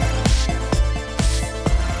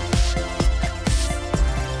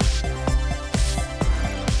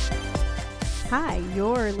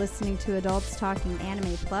You're listening to Adults Talking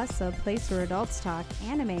Anime Plus, a place where adults talk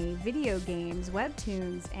anime, video games,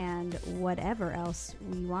 webtoons, and whatever else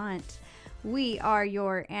we want. We are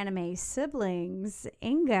your anime siblings,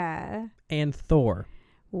 Inga. And Thor.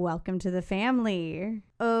 Welcome to the family.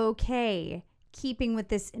 Okay, keeping with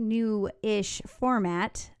this new-ish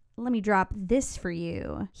format, let me drop this for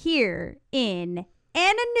you. Here in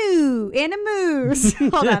Animoos.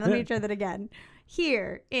 Hold on, let me try that again.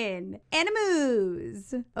 Here in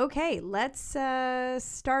Animoos. Okay, let's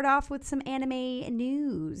start off with some anime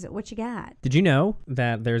news. What you got? Did you know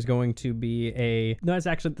that there's going to be no, it's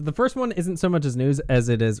actually, the first one isn't so much as news as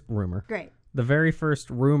it is rumor. Great. The very first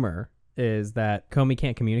rumor is that Komi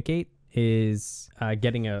Can't Communicate is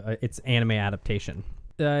getting its anime adaptation.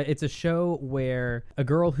 It's a show where a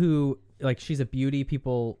girl who, like, she's a beauty.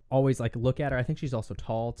 People always, like, look at her. I think she's also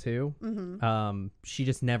tall, too. Mm-hmm. She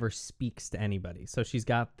just never speaks to anybody. So she's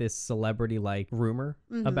got this celebrity-like rumor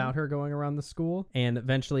about her going around the school. And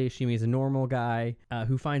eventually she meets a normal guy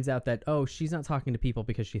who finds out that, oh, she's not talking to people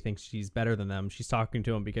because she thinks she's better than them. She's talking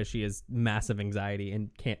to them because she has massive anxiety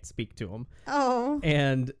and can't speak to them. Oh.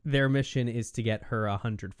 And their mission is to get her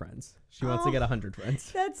 100 friends. She wants to get 100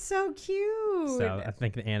 friends. That's so cute. So I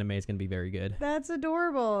think the anime is going to be very good. That's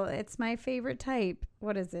adorable. It's my favorite type.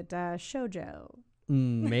 What is it? Shoujo.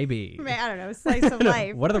 Maybe. I don't know. Slice of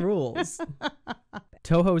life. What are the rules?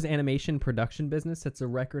 Toho's animation production business sets a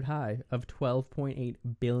record high of 12.8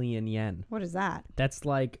 billion yen. What is that? That's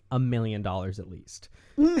like $1 million at least.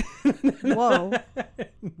 Whoa.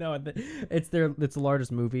 No, it's the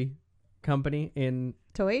largest movie company in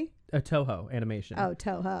Toei? Toho Animation. Oh,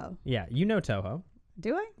 Toho. Yeah, you know Toho.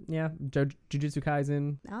 Do I? Yeah, Jujutsu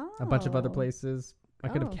Kaisen, a bunch of other places. I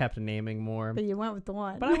could have kept naming more. But you went with the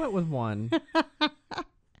one. But I went with one.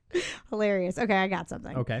 Hilarious. Okay, I got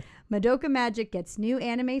something. Okay. Madoka Magic gets new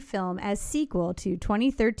anime film as sequel to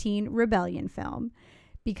 2013 Rebellion film.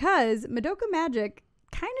 Because Madoka Magic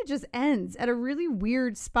kind of just ends at a really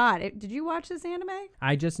weird spot. Did you watch this anime?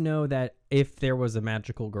 I just know that if there was a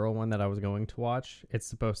magical girl one that I was going to watch, it's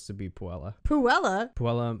supposed to be Puella. Puella?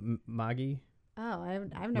 Puella Magi. Oh,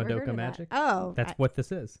 I've never heard Madoka of Magic. That. Oh. That's what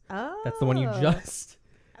this is. Oh. That's the one you just...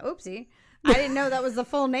 Oopsie. I didn't know that was the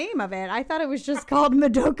full name of it. I thought it was just called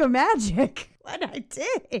Madoka Magic. What I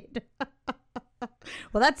did.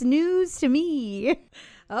 Well, that's news to me.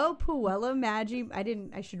 Oh, Puella Magi.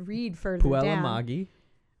 I should read further Puella down. Magi.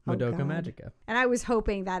 Madoka Magica. And I was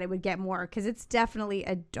hoping that it would get more because it's definitely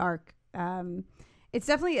a dark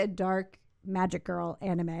magic girl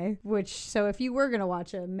anime, so if you were going to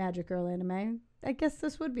watch a magic girl anime, I guess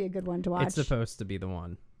this would be a good one to watch. It's supposed to be the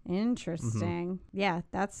one. Interesting. Yeah,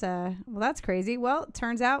 that's crazy. Well, it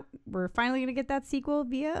turns out we're finally going to get that sequel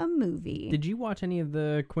via a movie. Did you watch any of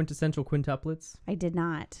the quintessential quintuplets? I did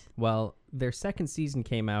not. Well, their second season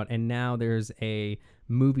came out, and now there's a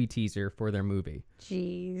movie teaser for their movie.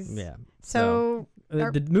 Jeez. Yeah. So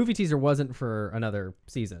the movie teaser wasn't for another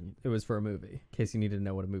season. It was for a movie, in case you needed to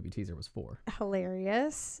know what a movie teaser was for.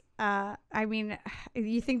 Hilarious. I mean,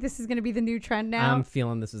 you think this is going to be the new trend now? I'm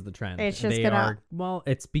feeling this is the trend. It's just well,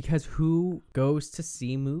 it's because who goes to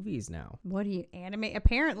see movies now? What do you,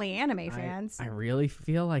 apparently anime fans. I really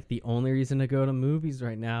feel like the only reason to go to movies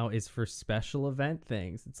right now is for special event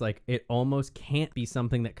things. It's like, it almost can't be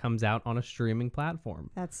something that comes out on a streaming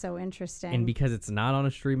platform. That's so interesting. And because it's not on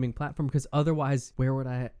a streaming platform, because otherwise, where would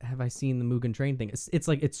I seen the Mugen Train thing? It's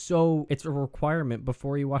like, it's a requirement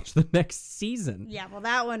before you watch the next season. Yeah, well,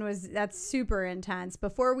 that's super intense.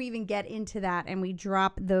 Before we even get into that and we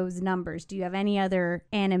drop those numbers, do you have any other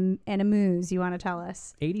animus you want to tell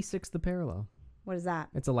us? 86 The Parallel. What is that?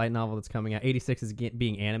 It's a light novel that's coming out. 86 is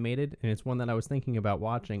being animated, and it's one that I was thinking about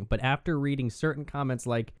watching. But after reading certain comments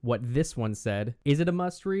like what this one said, is it a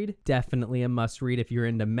must-read? Definitely a must-read if you're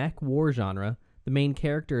into mech war genre. The main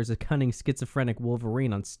character is a cunning schizophrenic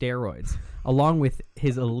Wolverine on steroids. Along with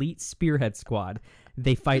his elite spearhead squad,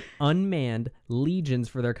 they fight unmanned legions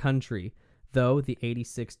for their country. Though the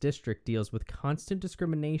 86th district deals with constant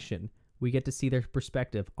discrimination, we get to see their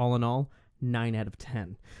perspective. All in all, 9 out of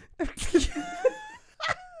 10.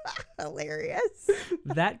 Hilarious.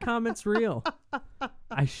 That comment's real.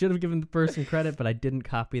 I should have given the person credit, but I didn't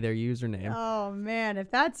copy their username. Oh, man. If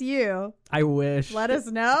that's you, I wish. let us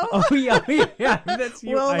know. Oh, yeah. That's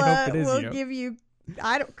you. I hope it is you. We'll give you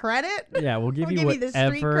credit. Yeah, we'll give you the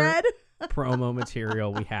street cred. Promo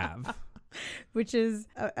material we have. Which is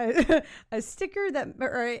a sticker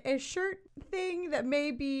or a shirt thing that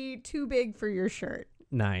may be too big for your shirt.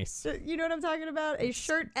 Nice. You know what I'm talking about? A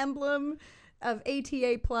shirt emblem of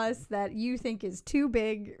ATA Plus that you think is too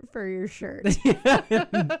big for your shirt.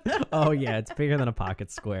 Oh yeah, it's bigger than a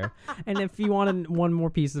pocket square. And if you wanted one more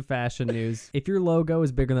piece of fashion news, if your logo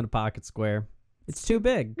is bigger than a pocket square, it's too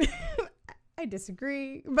big. I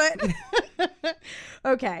disagree, but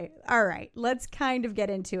okay. All right. Let's kind of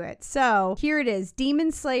get into it. So here it is.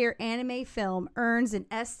 Demon Slayer anime film earns an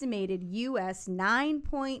estimated US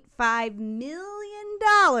 $9.5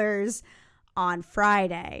 million on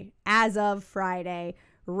Friday, as of Friday,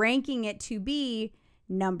 ranking it to be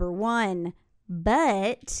number one.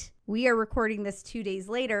 But we are recording this 2 days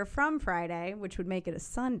later from Friday, which would make it a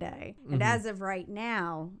Sunday. And as of right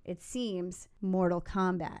now, it seems Mortal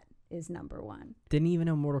Kombat is number one. Didn't even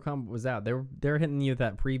know Mortal Kombat was out. They're hitting you with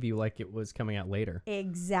that preview like it was coming out later.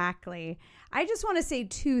 Exactly. I just want to say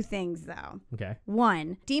two things though. Okay.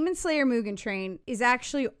 One, Demon Slayer Mugen Train is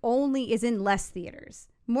in less theaters.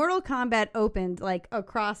 Mortal Kombat opened like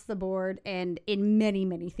across the board and in many,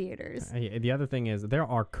 many theaters. The other thing is there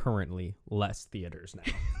are currently less theaters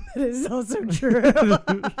now. That is also true.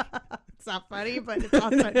 It's not funny, but it's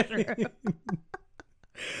also true.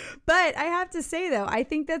 But I have to say, though, I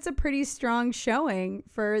think that's a pretty strong showing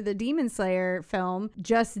for the Demon Slayer film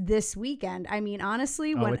just this weekend. I mean,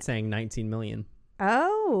 honestly, it's saying 19 million.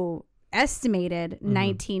 Oh, estimated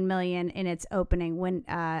 19 million in its opening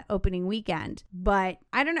weekend. But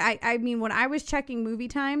I don't know. I mean, when I was checking movie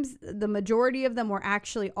times, the majority of them were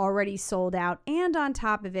actually already sold out. And on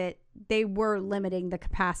top of it, they were limiting the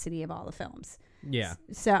capacity of all the films. Yeah.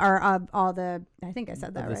 So, or of all the, I think I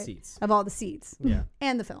said that of right. The seats. Of all the seats. Yeah.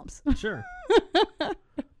 And the films. Sure.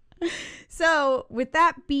 So, with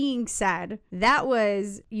that being said, that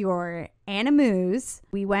was your Animus.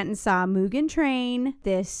 We went and saw Mugen Train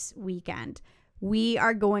this weekend. We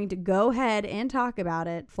are going to go ahead and talk about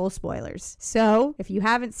it, full spoilers. So, if you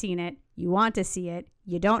haven't seen it, you want to see it,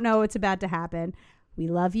 you don't know what's about to happen, we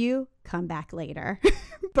love you. Come back later.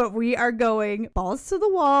 But we are going balls to the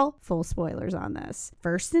wall, full spoilers on this.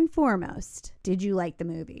 First and foremost, did you like the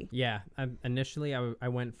movie? Yeah. Initially, I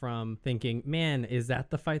went from thinking, man, is that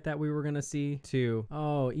the fight that we were going to see? To,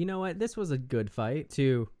 oh, you know what? This was a good fight.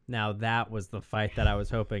 To, now that was the fight that I was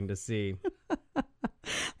hoping to see.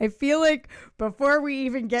 I feel like before we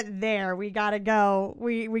even get there, we got to go.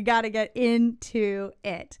 We got to get into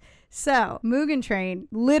it. So, Mugen Train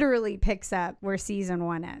literally picks up where season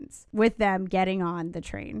 1 ends, with them getting on the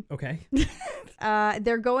train. Okay.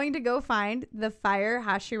 They're going to go find the Fire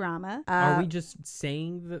Hashirama. Are we just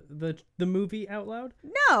saying the movie out loud?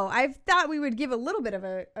 No, I thought we would give a little bit of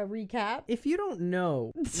a recap. If you don't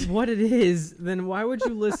know what it is, then why would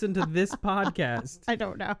you listen to this podcast? I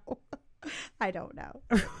don't know. I don't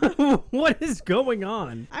know. What is going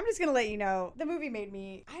on? I'm just going to let you know, the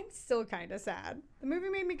movie I'm still kind of sad. The movie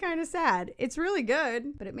made me kind of sad. It's really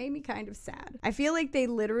good, but it made me kind of sad. I feel like they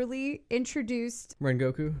literally introduced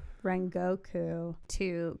Rengoku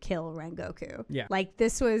to kill Rengoku. Yeah. Like,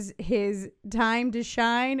 this was his time to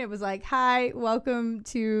shine. It was like, hi, welcome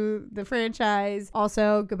to the franchise.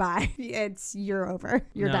 Also, goodbye. You're over.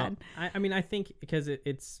 You're done. I mean, I think because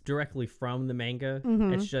it's directly from the manga,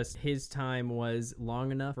 it's just his time was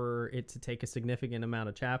long enough for it to take a significant amount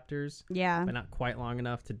of chapters. Yeah. But not quite long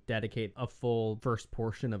enough to dedicate a full first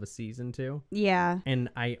portion of a season to. Yeah. And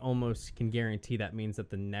I almost can guarantee that means that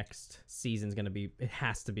the next season's going to be, it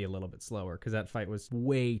has to be a little bit slower because that fight was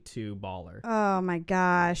way too baller. Oh my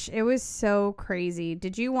gosh. It was so crazy.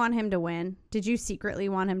 Did you want him to win? Did you secretly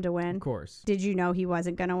want him to win? Of course. Did you know he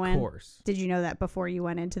wasn't going to win? Of course. Did you know that before you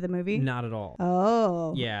went into the movie? Not at all.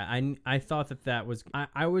 Oh. Yeah, I thought that was,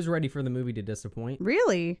 I was ready for the movie to disappoint.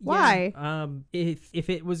 Really? Why? Yeah, if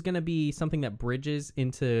it was going to be something that bridges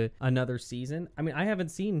into another season, I mean, I haven't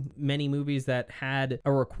seen many movies that had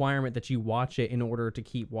a requirement that you watch it in order to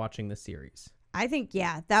keep watching the series. I think,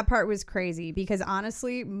 yeah, that part was crazy because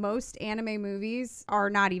honestly, most anime movies are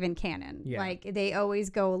not even canon. Yeah. Like they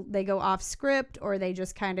go off script or they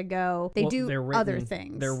just kind of go, other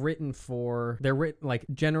things. They're written like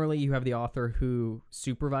generally you have the author who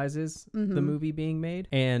supervises the movie being made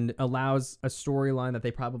and allows a storyline that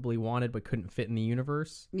they probably wanted but couldn't fit in the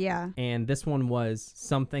universe. Yeah. And this one was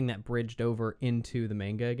something that bridged over into the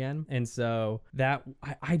manga again. And so that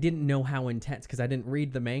I didn't know how intense because I didn't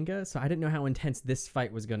read the manga, so I didn't know how intense this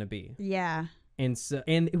fight was going to be. Yeah. And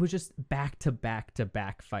it was just back to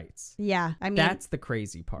back fights. Yeah. I mean, that's the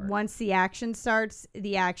crazy part. Once the action starts,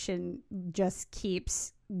 the action just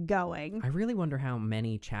keeps going. I really wonder how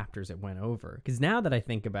many chapters it went over. Because now that I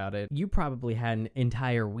think about it, you probably had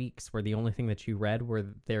entire weeks where the only thing that you read were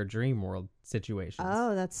their dream world situations.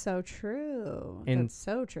 Oh, that's so true. And that's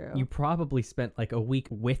so true. You probably spent like a week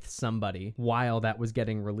with somebody while that was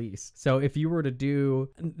getting released. So if you were to do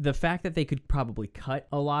the fact that they could probably cut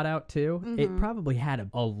a lot out too, it probably had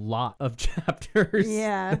a lot of chapters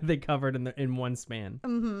that they covered in one span.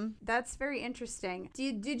 That's very interesting.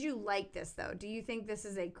 Did you like this though? Do you think this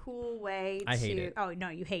is a cool way to... I hate it. Oh, no,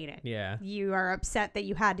 you hate it. Yeah. You are upset that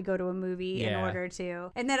you had to go to a movie in order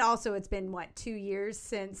to... And then also it's been, 2 years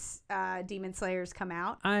since Demon Slayer's come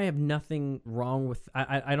out? I have nothing wrong with...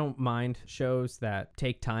 I don't mind shows that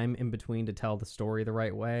take time in between to tell the story the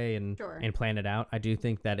right way and plan it out. I do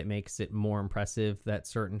think that it makes it more impressive that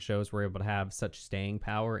certain shows were able to have such staying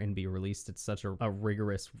power and be released at such a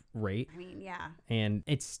rigorous rate. I mean, yeah. And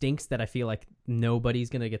it stinks that I feel like nobody's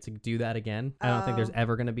going to get to do that again. I don't think there's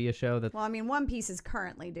ever going to be a show that... Well, I mean, One Piece is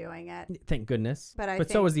currently doing it. Thank goodness. But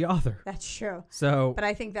so is the author. That's true. So... But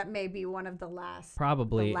I think that may be one of the last...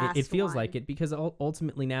 Probably. It feels like it because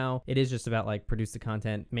ultimately now it is just about like produce the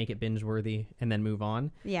content, make it binge worthy, and then move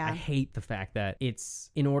on. Yeah. I hate the fact that it's...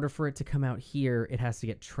 In order for it to come out here, it has to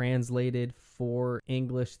get translated for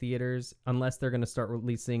English theaters unless they're going to start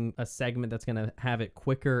releasing a segment that's going to have it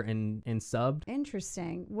quicker and subbed.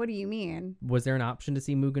 Interesting. What do you mean? Was there an option to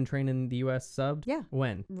see Mugen Train in the US subbed? Yeah.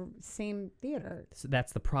 When? Same theater. So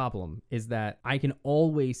that's the problem, is that I can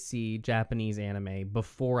always see Japanese anime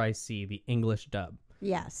before I see the English dub.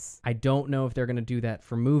 Yes. I don't know if they're going to do that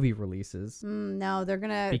for movie releases. No, they're going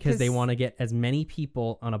to... Because they want to get as many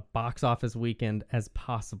people on a box office weekend as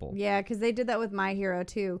possible. Yeah, because they did that with My Hero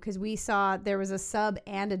too, because we saw there was a sub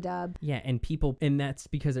and a dub. Yeah, and that's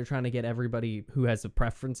because they're trying to get everybody who has the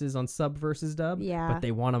preferences on sub versus dub. Yeah. But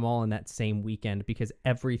they want them all in that same weekend because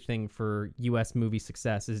everything for U.S. movie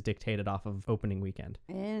success is dictated off of opening weekend.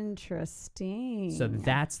 Interesting. So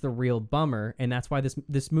that's the real bummer, and that's why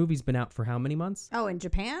this movie's been out for how many months? Oh, in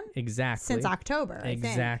Japan? Exactly. Since October, I think.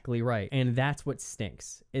 Exactly right. And that's what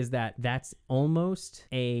stinks, is that that's almost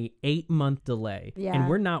a 8-month delay. Yeah. And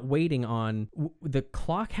we're not waiting on... The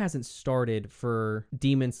clock hasn't started for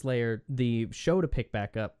Demon Slayer, the show, to pick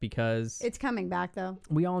back up because... It's coming back, though.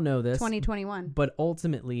 We all know this. 2021. But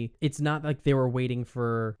ultimately, it's not like they were waiting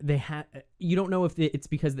for... You don't know if it's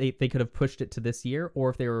because they could have pushed it to this year or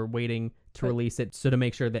if they were waiting to release it so to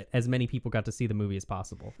make sure that as many people got to see the movie as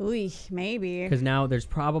possible. Ooh, maybe. Because now there's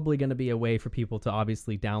probably going to be a way for people to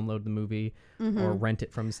obviously download the movie or rent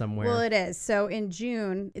it from somewhere. Well, it is. So in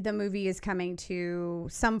June, the movie is coming to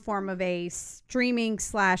some form of a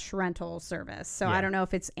streaming/rental service. So I don't know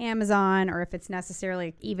if it's Amazon or if it's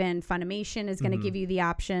necessarily even Funimation is going to give you the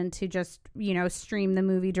option to just, stream the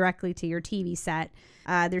movie directly to your TV set.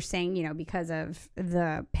 They're saying, because of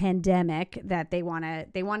the pandemic, that they want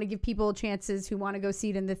to give people chances who want to go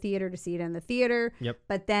see it in the theater to see it in the theater. Yep.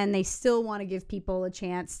 But then they still want to give people a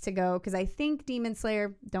chance to go, because I think Demon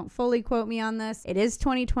Slayer, don't fully quote me on this, it is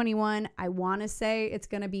 2021. I want to say it's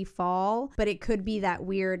going to be fall, but it could be that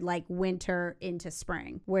weird like winter into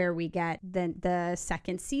spring where we get the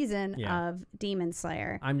second season of Demon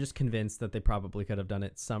Slayer. I'm just convinced that they probably could have done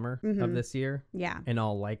it summer of this year. Yeah. In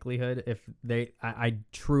all likelihood, if I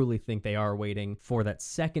truly think they are waiting for that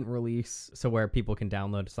second release so where people can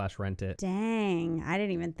download/rent it. Dang, I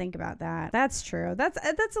didn't even think about that. That's true. That's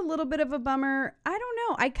a little bit of a bummer. I don't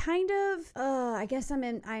know. I kind of I guess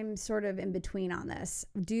I'm sort of in between on this.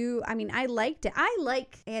 I liked it. I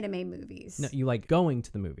like anime movies. No, you like going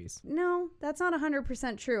to the movies. No, that's not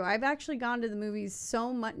 100% true. I've actually gone to the movies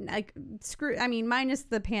so much, minus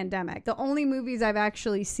the pandemic. The only movies I've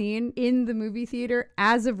actually seen in the movie theater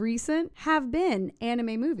as of recent have been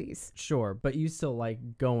anime movies. Sure, but you still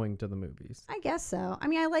like going to the movies. I guess so.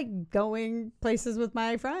 I like going places with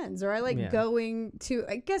my friends, or I like going to,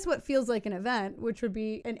 I guess, what feels like an event, which would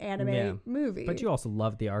be an anime movie. But you also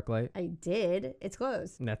love the ArcLight. I did. It's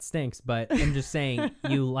closed. And that stinks, but I'm just saying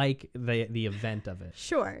you like the event of it.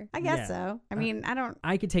 Sure. I guess so.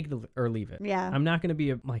 I could take it or leave it. Yeah. I'm not going to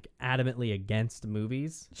be adamantly against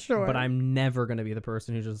movies. Sure. But I'm never going to be the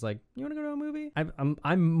person who's just like, you want to go to a movie?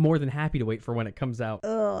 I'm more than happy to wait for when it comes out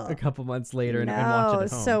a couple months later and watch it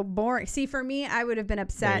at home. So boring. See, for me, I would have been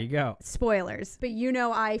upset. There you go. Spoilers. But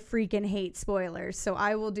I freaking hate spoilers. So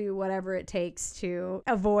I will do whatever it takes to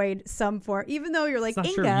avoid some form. Even though you're like, it's not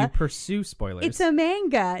Inga, true. You pursue spoilers. It's a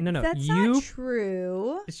manga. No. That's not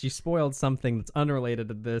true. She spoiled something that's unrelated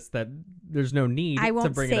to this that there's no need I won't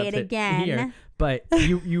to bring say it up it again. here. But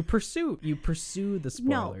you pursue the spoilers.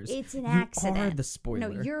 No, it's an you accident. You are the spoiler.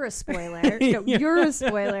 No, you're a spoiler. No, you're a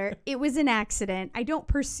spoiler. It was an accident. I don't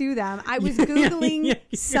pursue them. I was Googling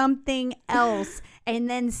something else, and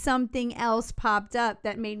then something else popped up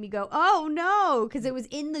that made me go, oh no, because it was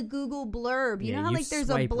in the Google blurb. You know how like there's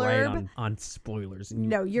a blurb right on spoilers. And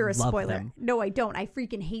no, you're a spoiler. Them. No, I don't. I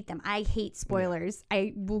freaking hate them. I hate spoilers. Yeah.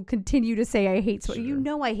 I will continue to say I hate spoilers. Sure. You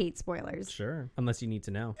know I hate spoilers. Sure, unless you need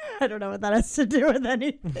to know. I don't know what that has to do with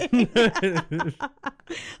anything.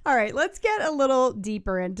 All right, let's get a little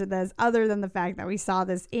deeper into this, other than the fact that we saw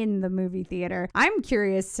this in the movie theater. I'm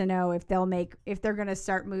curious to know if they're going to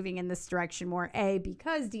start moving in this direction more.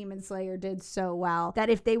 Because Demon Slayer did so well, that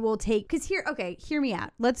if they will take, because hear me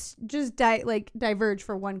out. Let's just diverge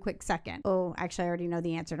for one quick second. Oh, actually, I already know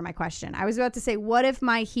the answer to my question. I was about to say, what if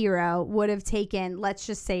My Hero would have taken, let's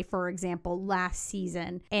just say, for example, last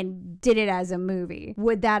season and did it as a movie?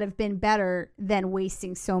 Would that have been better than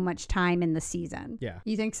wasting so much time in the season? Yeah.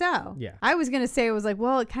 You think so? Yeah. I was going to say, it was like,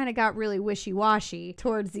 well, it kind of got really wishy-washy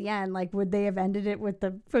towards the end. Like, would they have ended it with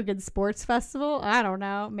the friggin' sports festival? I don't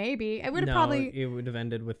know. Maybe. It would have it would have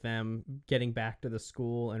ended with them getting back to the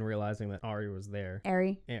school and realizing that Ari was there.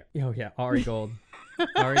 Ari? Oh, yeah. Ari Gold.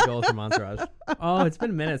 Ari Gold from Entourage. Oh, it's been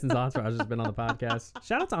a minute since Entourage has been on the podcast.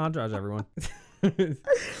 Shout out to Entourage, everyone.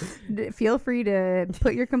 Feel free to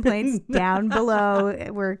put your complaints down below.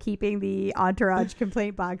 We're keeping the Entourage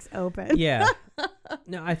complaint box open. Yeah.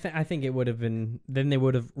 No, I think it would have been. Then they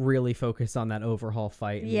would have really focused on that overhaul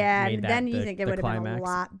fight. And made then you think it would have been a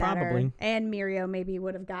lot better. Probably. And Mirio maybe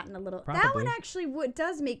would have gotten a little. Probably. That one actually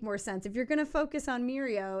does make more sense if you're going to focus on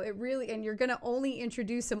Mirio. And you're going to only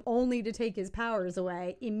introduce him only to take his powers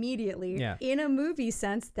away immediately. Yeah. In a movie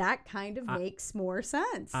sense, that kind of makes more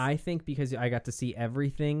sense. I think because I got to see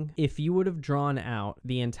everything. If you would have drawn out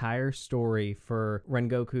the entire story for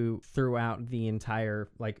Rengoku throughout the entire,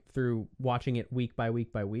 through watching it week by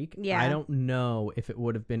week by week, I don't know if it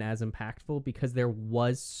would have been as impactful because there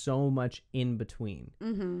was so much in between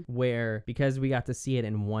where, because we got to see it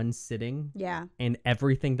in one sitting, and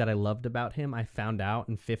everything that I loved about him I found out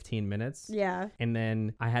in 15 minutes, and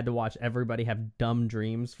then I had to watch everybody have dumb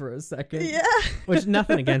dreams for a second, which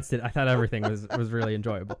nothing against it, I thought everything was really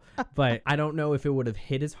enjoyable, but I don't know if it would have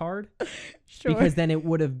hit as hard. Sure. Because then it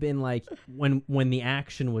would have been like when the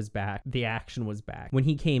action was back. When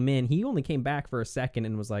he came in, he only came back for a second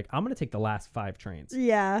and was like, I'm going to take the last 5 trains.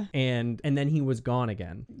 Yeah. And then he was gone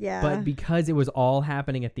again. Yeah. But because it was all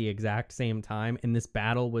happening at the exact same time and this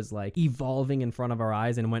battle was like evolving in front of our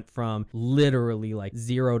eyes and went from literally like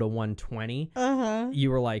 0 to 120,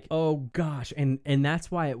 you were like, oh gosh. And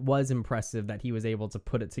that's why it was impressive that he was able to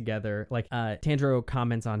put it together. Like Tanjiro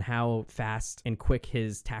comments on how fast and quick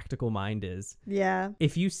his tactical mind is. Yeah.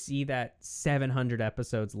 If you see that 700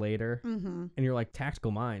 episodes later and you're like, tactical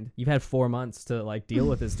mind, you've had 4 months to like deal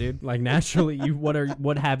with this, dude. Like naturally,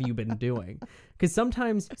 what have you been doing? Because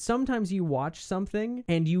sometimes you watch something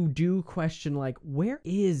and you do question like, where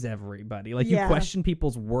is everybody? Like you question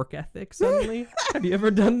people's work ethic suddenly. Have you ever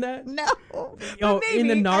done that? No. In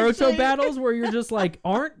the Naruto battles where you're just like,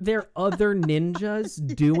 aren't there other ninjas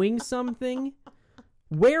doing something?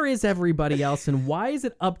 Where is everybody else, and why is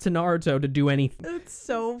it up to Naruto to do anything? It's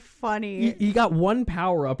so funny. He got one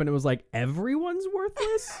power up, and it was like, everyone's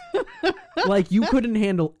worthless? Like, you couldn't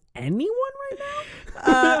handle anyone right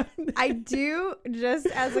now? I do, just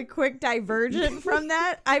as a quick divergent from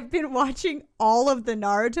that, I've been watching all of the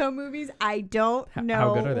Naruto movies. I don't know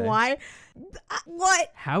how good are they? Why.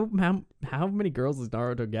 What? How many girls does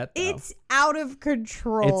Naruto get, though? It's out of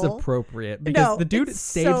control. It's appropriate because the dude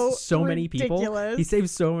saves so many people. He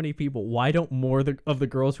saves so many people. Why don't more of the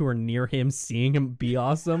girls who are near him, seeing him be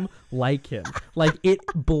awesome, like him? Like, it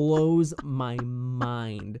blows my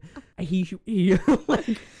mind. He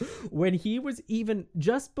like, when he was even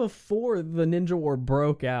just before the Ninja War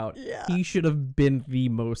broke out, he should have been the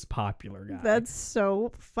most popular guy. That's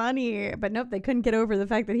so funny. But nope, they couldn't get over the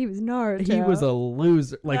fact that he was Naruto. He was a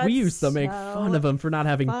loser. Like, we used to make fun of him for not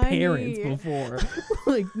having parents before.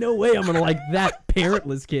 Like, no way I'm gonna like that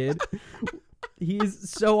parentless kid. He's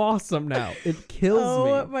so awesome now. It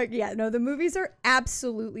kills me. The movies are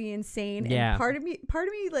absolutely insane. Yeah. And part of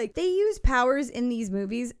me, like, they use powers in these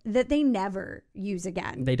movies that they never use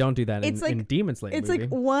again. They don't do that in Demon Slayer. It's movie. like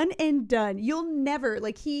one and done. You'll never,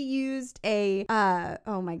 like, he used a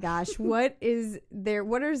oh my gosh, what is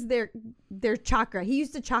their chakra? He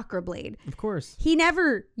used a chakra blade. Of course. He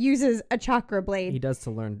never uses a chakra blade. He does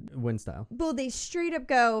to learn wind style. Well, they straight up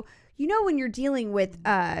go, you know, when you're dealing with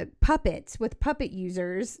puppets, with puppet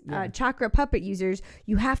users, chakra puppet users,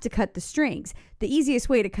 you have to cut the strings. The easiest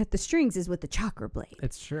way to cut the strings is with the chakra blade.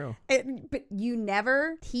 It's true. But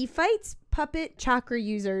he fights puppet chakra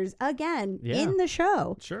users again in the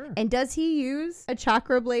show. Sure. And does he use a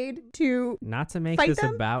chakra blade to Not to make fight this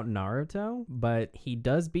them? about Naruto, but he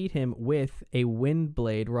does beat him with a wind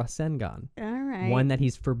blade Rasengan. All right. One that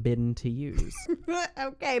he's forbidden to use.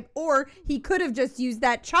 Okay. Or he could have just used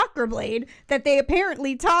that chakra blade that they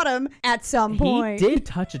apparently taught him at some point. He did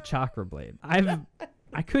touch a chakra blade.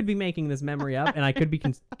 I could be making this memory up, and I could be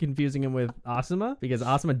confusing him with Asuma, because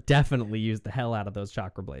Asuma definitely used the hell out of those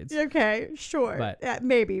chakra blades. Okay, sure. But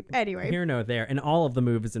maybe. Anyway. Here, no, there. And all of the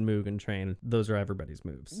moves in Mugen Train, those are everybody's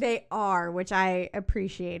moves. They are, which I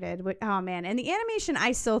appreciated. Oh, man. And the animation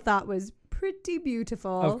I still thought was pretty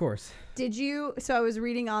beautiful. Of course. Did you? So I was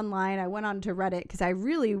reading online. I went on to Reddit because I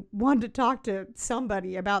really wanted to talk to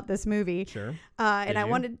somebody about this movie. Sure. And I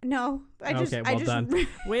wanted, no. Okay, well done.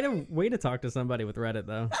 Way to talk to somebody with Reddit,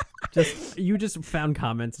 though. You just found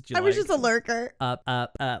comments that you I was just a lurker. Up,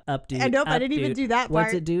 dude. I know, I didn't even do that part.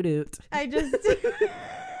 What's it do? I just...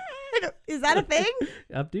 Is that a thing?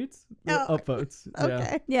 Up dudes? Oh, Up votes.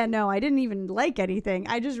 Okay. Yeah, no, I didn't even like anything.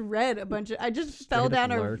 I just read a bunch of... I just fell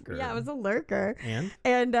down lurker. Yeah, I was a lurker.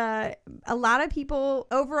 And a lot of people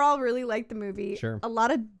overall really liked the movie. Sure. A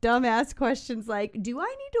lot of dumbass questions like, do I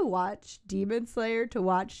need to watch Demon Slayer to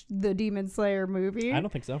watch the Demon Slayer movie? I don't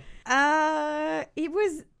think so. It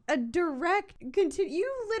was a direct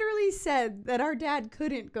you literally said that our dad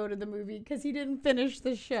couldn't go to the movie because he didn't finish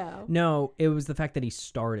the show. No, it was the fact that he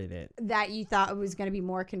started it. That you thought it was going to be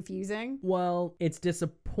more confusing? Well, it's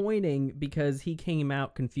disappointing because he came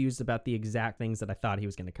out confused about the exact things that I thought he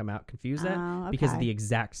was going to come out confused at because of the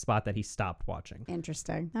exact spot that he stopped watching.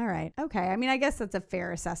 Interesting. All right. Okay. I mean, I guess that's a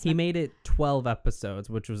fair assessment. He made it 12 episodes,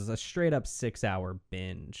 which was a straight up 6-hour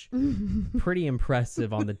binge. Pretty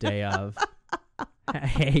impressive on the day of.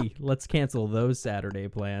 Hey, let's cancel those Saturday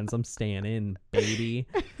plans. I'm staying in, baby.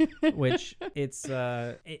 Which it's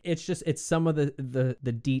some of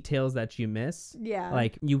the details that you miss. Yeah.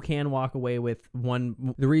 Like you can walk away with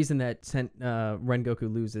one. The reason that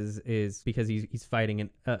Rengoku loses is because he's fighting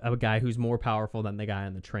a guy who's more powerful than the guy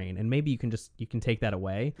on the train, and maybe you can take that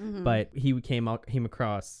away. Mm-hmm. But he came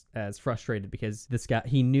across as frustrated because this guy,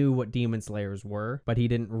 he knew what Demon Slayers were, but he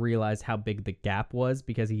didn't realize how big the gap was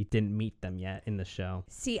because he didn't meet them yet in the show.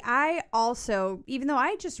 See, I also, even though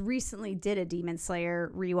I just recently did a Demon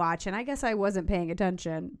Slayer rewatch, and I guess I wasn't paying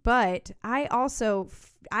attention, but I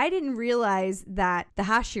didn't realize that the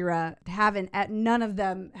Hashira none of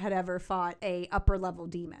them had ever fought a upper level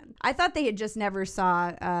demon. I thought they had just never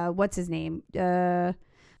saw, what's his name? Kubachi?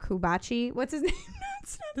 What's his name?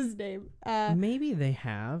 That's not his name. Maybe they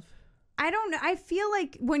have. I don't know. I feel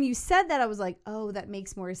like when you said that, I was like, oh, that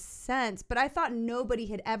makes more sense. But I thought nobody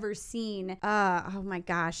had ever seen, oh my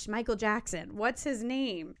gosh, Michael Jackson. What's his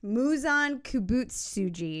name? Muzan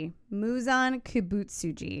Kibutsuji.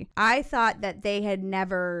 I thought that they had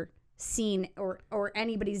never seen or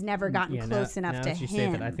anybody's never gotten close enough now to that you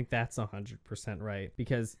him. say that, I think that's 100% right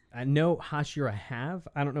because I know Hashira have.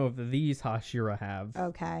 I don't know if these Hashira have.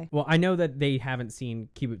 Okay. Well, I know that they haven't seen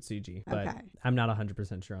Kibutsuji, but Okay. I'm not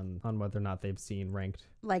 100% sure on whether or not they've seen ranked.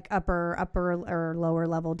 Like upper or lower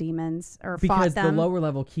level demons or fought Because them. the lower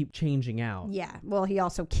level keep changing out. Yeah. Well, he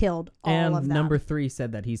also killed all And of them. number 3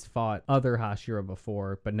 said that he's fought other Hashira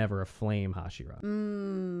before, but never a flame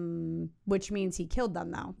Hashira. Which means he killed them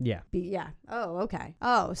though. Yeah. Yeah. Oh, okay.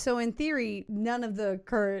 Oh, so in theory, none of the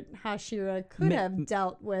current Hashira could have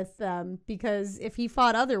dealt with them because if he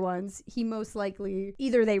fought other ones, he most likely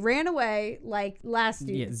either they ran away like last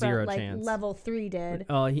dude, zero but like chance. level 3 did.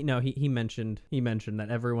 Oh, he mentioned that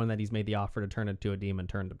everyone that he's made the offer to turn into a demon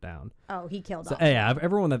turned him down. Oh, he killed So all. yeah,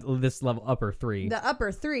 everyone at this level upper 3. The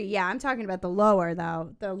upper 3, yeah, I'm talking about the lower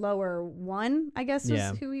though. The lower 1, I guess,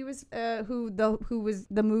 was who he was. Who was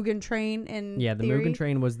the Mugen Train in? Yeah, the theory. Mugen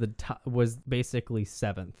Train was basically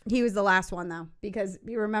 7th. He was the last one though, because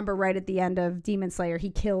you remember right at the end of Demon Slayer,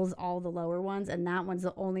 he kills all the lower ones, and that one's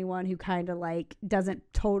the only one who kind of like doesn't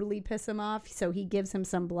totally piss him off. So he gives him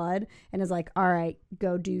some blood and is like, "All right,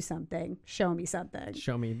 go do something. Show me something."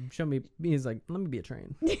 Show me. He's like, let me be a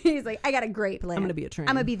train. He's like, "I got a great plan. I'm gonna be a train.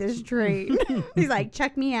 I'm gonna be this train." He's like,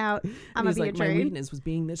 "Check me out. I'm gonna be a train." My weakness was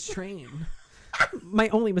being this train. My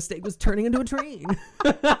only mistake was turning into a train.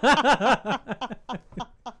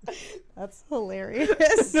 That's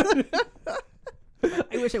hilarious.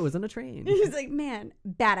 I wish I wasn't a train. He's like, man,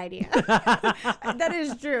 bad idea. That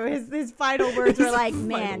is true. His final words were like,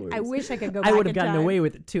 man, I wish I could go back I would have in gotten time. away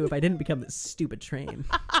with it too if I didn't become this stupid train.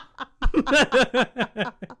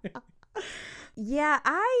 Yeah,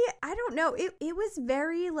 I don't know. It was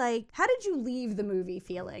very like, how did you leave the movie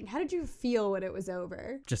feeling? How did you feel when it was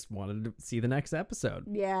over? Just wanted to see the next episode.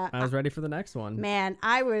 Yeah. I was ready for the next one. Man,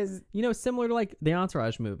 I was. You know, similar to like the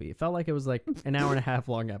Entourage movie. It felt like it was like an hour and a half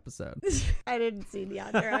long episode. I didn't see the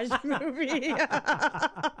Entourage movie.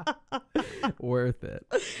 Worth it.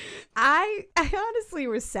 I honestly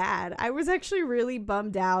was sad. I was actually really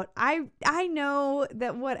bummed out. I know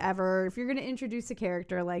that whatever, if you're going to introduce a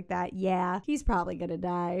character like that, yeah, he's probably going to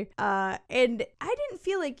die. And I didn't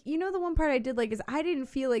feel like, you know, the one part I did like is I didn't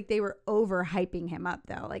feel like they were overhyping him up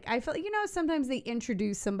though. Like I felt, you know, sometimes they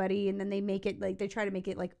introduce somebody and then they make it like, they try to make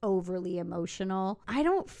it like overly emotional. I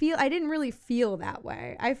didn't really feel that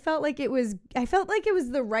way. I felt like it was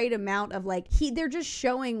the right amount of like, they're just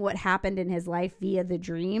showing what happened in his life via the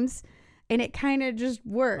dreams. And it kind of just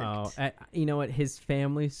worked. Oh, you know what? His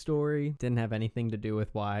family story didn't have anything to do with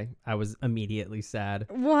why I was immediately sad.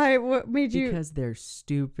 Why? What made you? Because their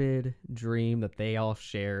stupid dream that they all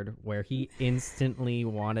shared, where he instantly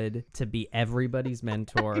wanted to be everybody's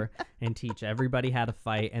mentor and teach everybody how to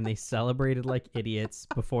fight, and they celebrated like idiots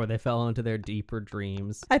before they fell into their deeper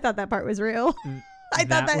dreams. I thought that part was real.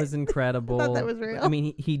 That was incredible. I thought that was real. I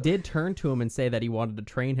mean, he did turn to him and say that he wanted to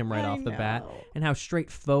train him right off the bat, and how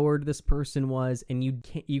straightforward this person was, and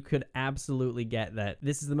you could absolutely get that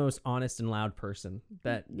this is the most honest and loud person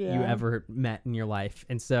that you ever met in your life.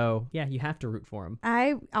 And so, yeah, you have to root for him.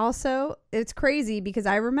 It's crazy because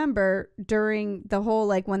I remember during the whole,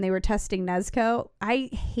 like when they were testing Nezuko, I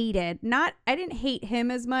didn't hate him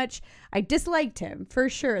as much. I disliked him for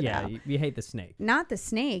sure. Yeah, though. you hate the snake. Not the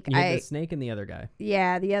snake. You hate the snake and the other guy.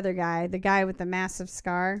 Yeah, the other guy, the guy with the massive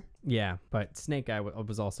scar. Yeah, but Snake Guy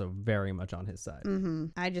was also very much on his side. Mm-hmm.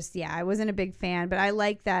 I wasn't a big fan, but I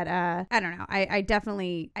like that. I don't know.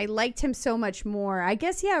 I liked him so much more. I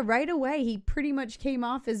guess, yeah, right away, he pretty much came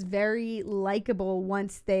off as very likable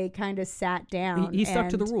once they kind of sat down. He stuck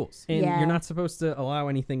to the rules. And you're not supposed to allow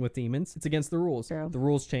anything with demons. It's against the rules. True. The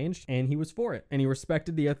rules changed, and he was for it. And he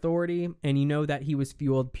respected the authority, and you know that he was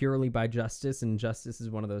fueled purely by justice, and justice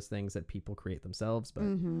is one of those things that people create themselves. But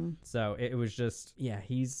so it was just, yeah,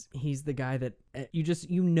 he's the guy that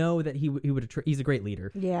you know that he would he's a great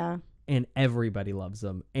leader. Yeah. And everybody loves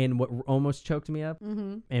him. And what almost choked me up,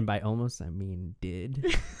 and by almost I mean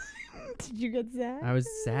did. Did you get sad? I was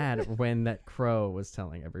sad when that crow was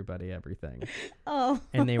telling everybody everything. Oh.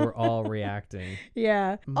 And they were all reacting.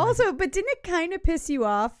 Yeah. Also, but didn't it kind of piss you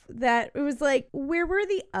off that it was like, where were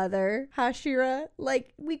the other Hashira?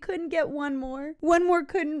 Like, we couldn't get one more? One more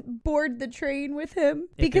couldn't board the train with him?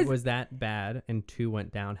 Because if it was that bad and 2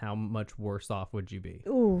 went down, how much worse off would you be?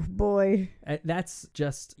 Oh, boy. That's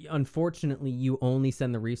just, unfortunately, you only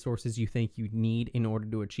send the resources you think you need in order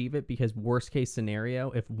to achieve it, because worst case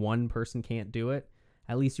scenario, if one person can't do it,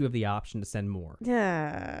 at least you have the option to send more.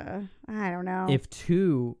 I don't know. If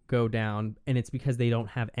 2 go down and it's because they don't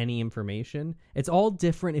have any information, it's all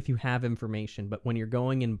different if you have information, but when you're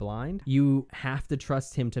going in blind, you have to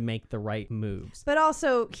trust him to make the right moves. But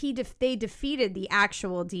also, they defeated the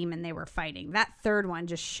actual demon they were fighting. That third one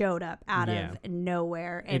just showed up out of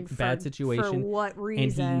nowhere. And bad situation. For what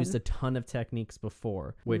reason? And he used a ton of techniques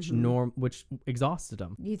before, which which exhausted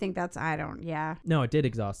him. You think that's, No, it did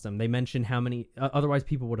exhaust him. They mentioned how many, otherwise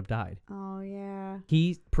people would have died. Oh, yeah.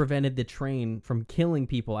 He prevented the train from killing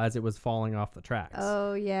people as it was falling off the tracks.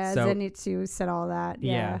 Oh, yeah. So, Zenitsu said all that.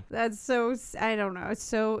 Yeah. That's so, I don't know.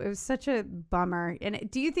 It was such a bummer. And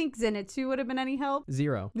do you think Zenitsu would have been any help?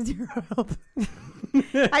 Zero help.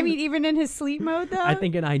 I mean, even in his sleep mode, though? I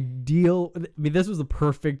think this was the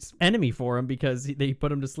perfect enemy for him because they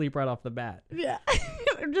put him to sleep right off the bat. Yeah.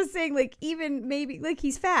 I'm just saying, like, even maybe, like,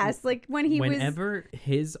 he's fast. Like, whenever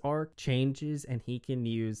his arc changes and he can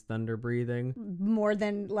use thunder breathing. More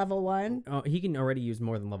than level 1? Oh, he can already use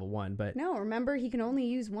more than level 1, but. No, remember, he can only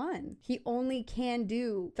use 1. He only can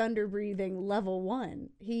do thunder breathing level 1.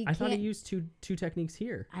 I thought he used two techniques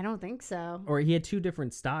here. I don't think so. Or he had 2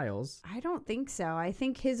 different styles. I don't think so. I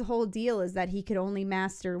think his whole deal is that he could only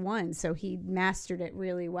master 1, so he mastered it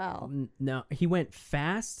really well. No, he went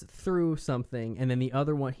fast through something, and then the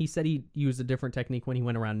other one, he said he used a different technique when he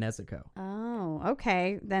went around Nezuko. Oh,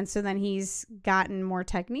 okay. Then he's gotten more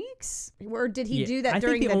techniques? Or did he do that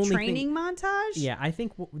during the training montage? Yeah, I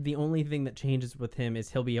think the only thing that changes with him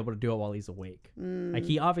is he'll be able to do it while he's awake. Like,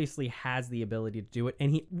 he obviously has the ability to do it.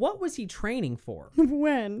 And what was he training for?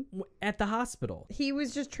 When? At the hospital. He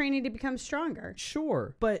was just training to become stronger.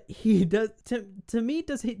 Sure, but he does. To me,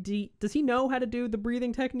 does he know how to do the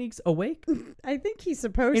breathing techniques awake? I think he's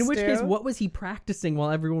supposed to. In which case, what was he practicing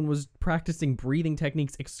while everyone was practicing breathing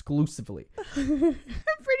techniques exclusively? I'm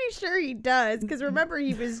pretty pretty sure he does, because remember,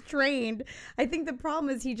 he was trained. I think the problem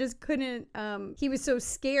is he just couldn't, he was so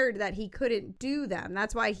scared that he couldn't do them.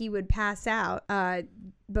 That's why he would pass out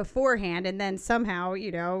beforehand, and then somehow,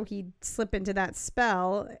 he'd slip into that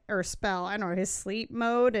I don't know, his sleep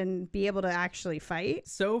mode and be able to actually fight.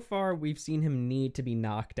 So far, we've seen him need to be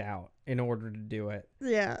knocked out in order to do it.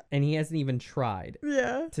 Yeah. And he hasn't even tried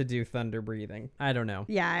Yeah. to do thunder breathing. I don't know.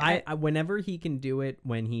 Yeah. I whenever he can do it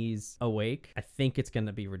when he's awake, I think it's going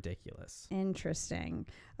to be ridiculous. Interesting.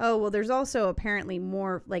 Oh, well, there's also apparently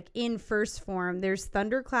more, like in first form, there's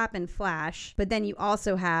Thunderclap and Flash, but then you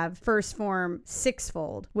also have first form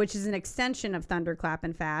Sixfold, which is an extension of Thunderclap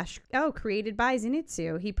and Flash. Oh, created by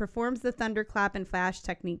Zenitsu. He performs the Thunderclap and Flash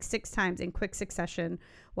technique 6 times in quick succession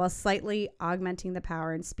while slightly augmenting the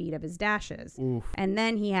power and speed of his dashes. Oof. And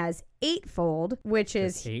then he has Eightfold, which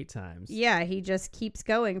Just is 8 times. Yeah, he just keeps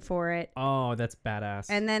going for it. Oh, that's badass.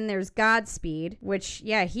 And then there's Godspeed, which,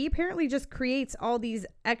 he apparently just creates all these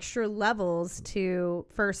extra levels to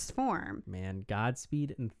first form. Man,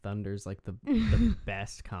 Godspeed and Thunder's like the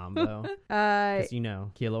best combo. Because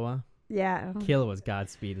Killua. Yeah. Killua's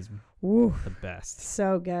Godspeed is Ooh, the best.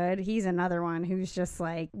 so good. He's another one who's just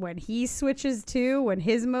like, when he switches when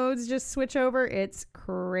his modes just switch over, it's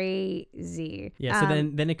crazy. Yeah, so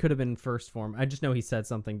then it could have been first form. I just know he said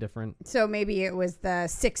something different. So maybe it was the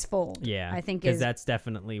Sixfold. Yeah, I think because that's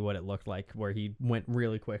definitely what it looked like, where he went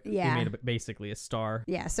really quick. Yeah. He made basically a star.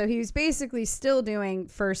 Yeah, so he was basically still doing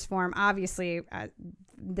first form. Obviously,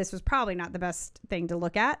 this was probably not the best thing to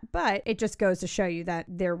look at, but it just goes to show you that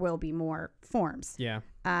there will be more forms. Yeah.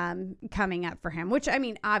 Coming up for him, which, I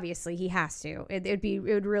mean, obviously he has to. It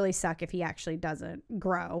would really suck if he actually doesn't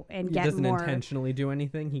grow and get more. He doesn't intentionally do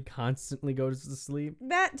anything. He constantly goes to sleep.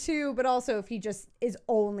 That too, but also if he just is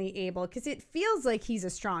only able, because it feels like he's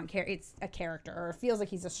a strong it's a character, or it feels like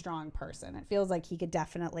he's a strong person. It feels like he could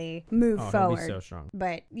definitely move forward. He'll be so strong.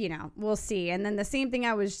 But we'll see. And then the same thing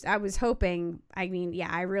I was hoping. I mean,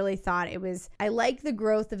 I really thought it was. I like the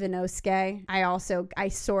growth of Inosuke. I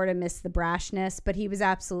sort of miss the brashness, but he was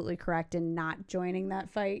absolutely correct in not joining that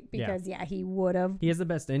fight, because he would have. He has the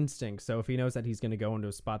best instinct, so if he knows that he's going to go into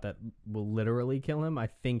a spot that will literally kill him, I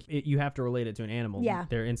think you have to relate it to an animal. Yeah.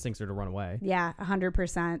 Their instincts are to run away. Yeah,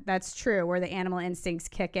 100%. That's true, where the animal instincts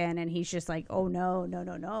kick in and he's just like, oh no.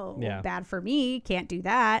 Yeah. Bad for me, can't do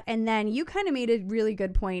that. And then you kind of made a really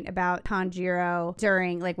good point about Tanjiro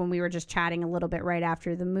during, like, when we were just chatting a little bit right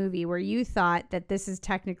after the movie, where you thought that this is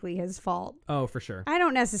technically his fault. Oh, for sure. I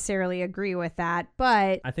don't necessarily agree with that, but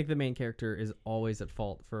I think the main character is always at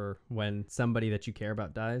fault for when somebody that you care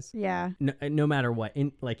about dies. yeah. No matter what,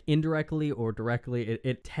 indirectly or directly,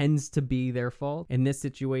 it tends to be their fault. In this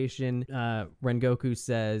situation, Rengoku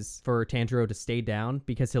says for Tanjiro to stay down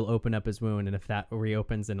because he'll open up his wound, and if that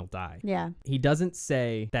reopens, then he'll die. Yeah. He doesn't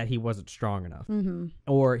say that he wasn't strong enough,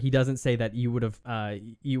 or he doesn't say that you would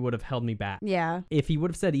have held me back. Yeah. If he would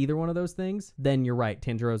have said either one of those things, then you're right.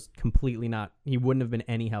 Tanjiro's completely not. He wouldn't have been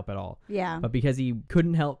any help at all. Yeah. But because he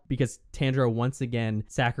couldn't help, because Tanjiro once again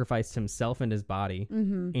sacrificed himself and his body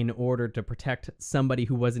in order to protect somebody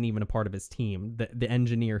who wasn't even a part of his team, the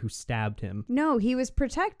engineer who stabbed him. No, he was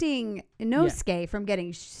protecting Inosuke from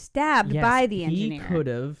getting stabbed Yes, by the engineer. He could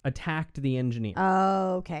have attacked the engineer.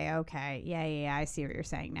 Oh, okay. Yeah, I see what you're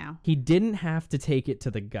saying now. He didn't have to take it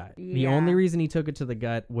to the gut. The Yeah. only reason he took it to the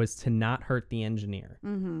gut was to not hurt the engineer.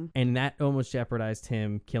 And that almost jeopardized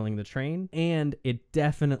him killing the train, and it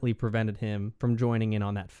definitely prevented him from joining in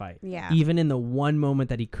on that fight. Yeah. Even in the one moment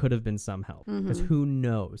that he could have been some help. Because who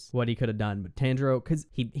knows what he could have done. But Tanjiro, because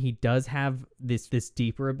he does have this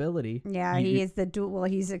deeper ability. Yeah, he is the dual. Well,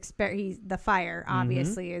 he's the fire.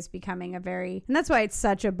 Obviously, is becoming and that's why it's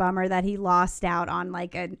such a bummer that he lost out on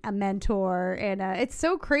like a mentor, and it's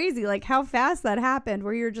so crazy like how fast that happened.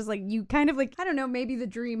 Where you're just like, you kind of like, I don't know, maybe the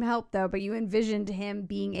dream helped though, but you envisioned him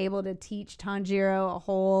being able to teach Tanjiro a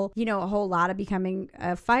whole lot of becoming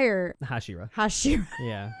a fire Hashira.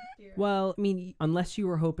 Yeah. Well, I mean, unless you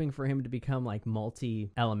were hoping for him to become like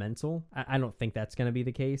multi-elemental, I don't think that's going to be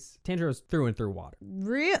the case. Tanjiro's through and through water.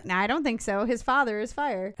 Real? I don't think so. His father is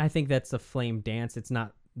fire. I think that's a flame dance. It's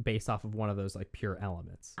not based off of one of those like pure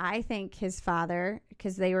elements. I think his father,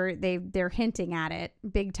 because they're hinting at it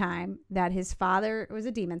big time, that his father was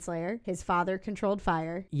a demon slayer. His father controlled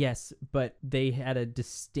fire. Yes, but they had a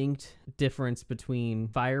distinct difference between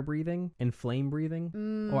fire breathing and flame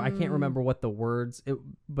breathing. Or I can't remember what the words,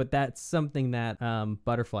 but that's something that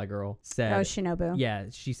Butterfly Girl said. Oh, Shinobu. Yeah,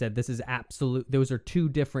 she said this is absolute. Those are two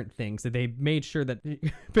different things. That they made sure that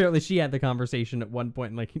apparently she had the conversation at one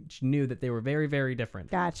point, and like she knew that they were very, very different.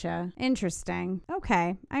 Gotcha. Interesting.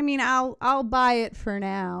 Okay. I mean, I'll buy it for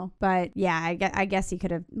now. But yeah, I guess he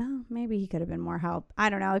could have. Well, maybe he could have been more help. I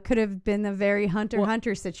don't know. It could have been a very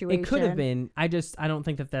Hunter situation. It could have been. I don't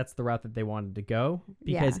think that that's the route that they wanted to go,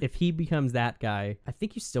 because if he becomes that guy, I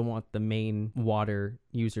think you still want the main water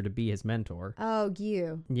user to be his mentor. Oh,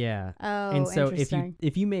 you. Yeah. Oh, and so interesting.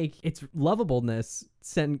 if you make its lovableness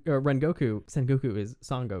Rengoku, Sengoku is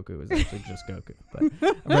Son Goku is actually just Goku, but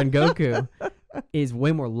Rengoku is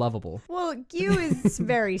way more lovable. Well, Gyu is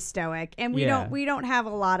very stoic, and we don't have a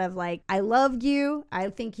lot of like. I love Gyu. I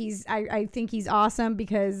think he's awesome,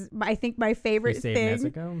 because I think my favorite You save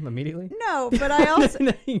thing. Nezuko immediately? No, but I also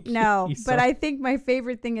no, You but saw- I think my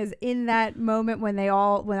favorite thing is in that moment when they're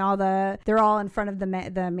all in front of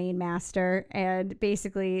the main master, and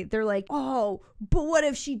basically they're like, oh, but what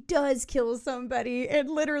if she does kill somebody? And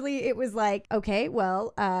literally it was like, okay,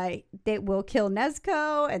 well, they will kill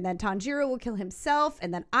Nezuko, and then Tanjiro will kill himself,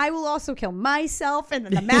 and then I will also kill myself, and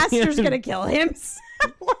then the master's gonna kill himself.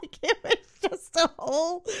 Like, it was just a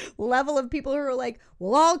whole level of people who are like,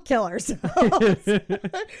 we'll all kill ourselves.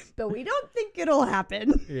 But we don't think it'll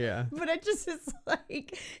happen. Yeah. But it just is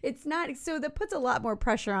like, it's not. So that puts a lot more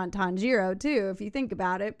pressure on Tanjiro too, if you think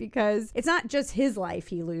about it, because it's not just his life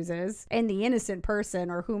he loses and the innocent person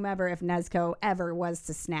or whomever, if Nezuko ever was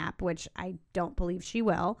to snap, which I don't believe she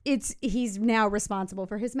will. He's now responsible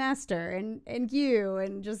for his master and you,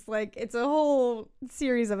 and just like, it's a whole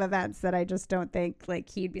series of events that I just don't think like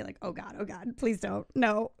he'd be like, oh God, please don't.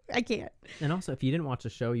 No, I can't. And also, if you didn't watch the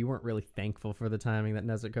show, you weren't really thankful for the timing that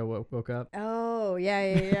Nezuko woke up. Oh,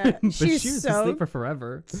 yeah. But she was so asleep for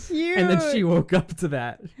forever. cute. And then she woke up to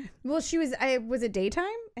that. Well, was it daytime?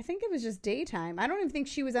 I think it was just daytime. I don't even think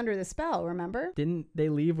she was under the spell, remember? Didn't they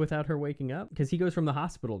leave without her waking up? Because he goes from the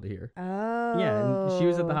hospital to here. Oh. Yeah, and she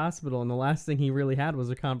was at the hospital, and the last thing he really had was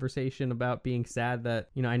a conversation about being sad that,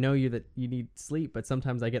 I know that you need sleep, but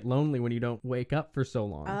sometimes I get lonely when you don't wake up for so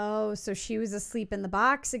long. Oh, so she was asleep in the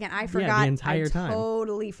box again. I forgot. Yeah, the entire time. I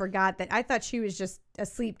totally forgot that. I thought she was just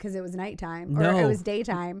asleep because it was nighttime. No. Or it was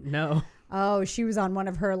daytime. No. Oh, she was on one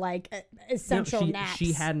of her like essential naps.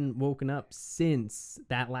 She hadn't woken up since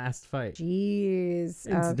that last fight. Jeez.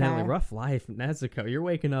 Incidentally, Okay. rough life, Nezuko. You're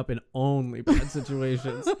waking up in only bad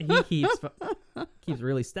situations. He keeps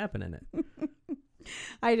really stepping in it.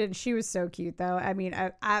 I didn't. She was so cute, though. I mean,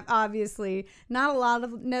 I obviously not a lot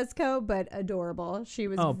of Nezuko, but adorable. She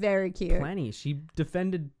was very cute. Plenty. She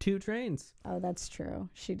defended 2 trains. Oh, that's true.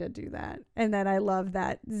 She did do that. And then I love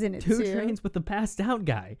that Zenitsu. 2 trains with the passed out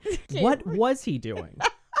guy. What was he doing?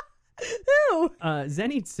 Who?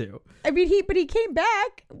 Zenitsu. I mean, he came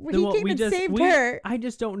back. He came and saved her. I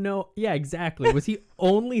just don't know. Yeah, exactly. Was he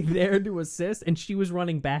only there to assist, and she was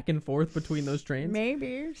running back and forth between those trains?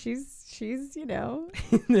 Maybe she's she's the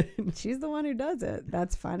one who does it.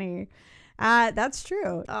 That's funny. That's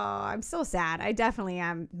true. Oh, I'm so sad. I definitely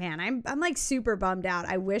am. Man, I'm like super bummed out.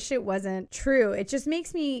 I wish it wasn't true. It just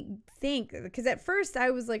makes me think, because at first I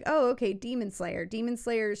was like, oh, okay, Demon Slayer. Demon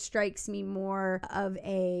Slayer strikes me more of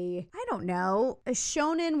a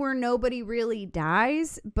shonen where nobody really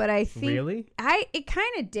dies, but I think Really? it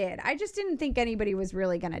kind of did. I just didn't think anybody was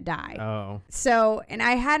really going to die. Oh. So, and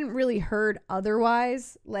I hadn't really heard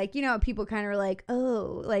otherwise. Like, people kind of are like,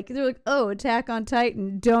 they're like, oh, Attack on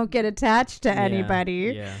Titan, don't get attached to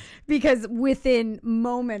anybody. Yeah. Because within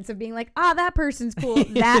moments of being like, that person's cool,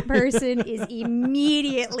 that person is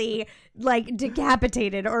immediately like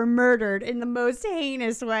decapitated or murdered in the most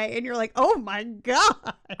heinous way. And you're like, oh my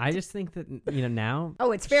God. I just think that, now.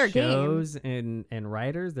 Oh, it's fair game. Shows and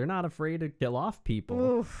writers, they're not afraid to kill off people.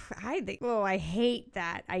 Oof, I hate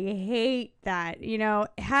that. I hate that.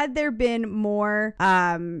 Had there been more,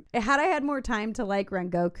 had I had more time to like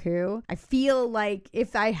Rengoku, I feel like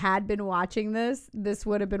if I had been watching this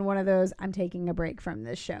would have been one of those, I'm taking a break from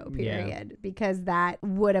this show, period. Because that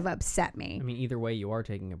would have upset me. I mean, either way, you are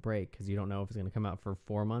taking a break because you don't know if it's going to come out for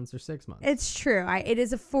 4 months or 6 months. It's true. It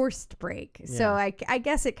is a forced break. So I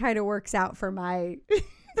guess it kind of works out for my...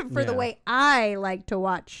 the way I like to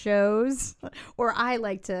watch shows, or I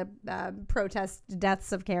like to protest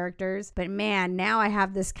deaths of characters. But man, now I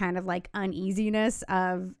have this kind of like uneasiness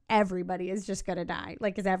of everybody is just going to die.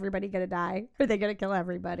 Like, is everybody going to die? Are they going to kill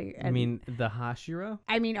everybody? And, I mean, the Hashira?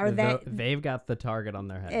 are They've got the target on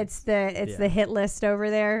their head. It's the hit list over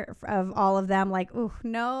there of all of them. Like, oh,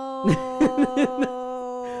 no.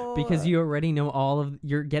 Because you already know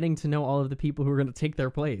you're getting to know all of the people who are going to take their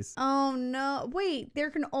place. Oh no. Wait, there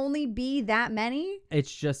can only be that many?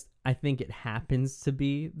 It's just, I think it happens to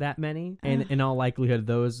be that many. And in all likelihood,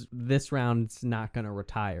 this round's not going to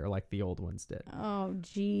retire like the old ones did. Oh,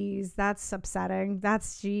 geez. That's upsetting.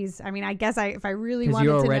 Geez. I mean, I guess if I really Because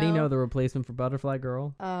wanted you to already know the replacement for Butterfly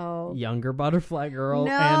Girl. Oh. Younger Butterfly Girl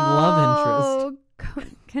No. and love interest.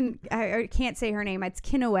 I can't say her name. It's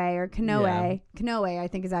Kinoue or Kanoe. Yeah. Kanoe, I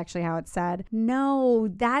think, is actually how it's said. No,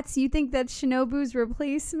 you think that Shinobu's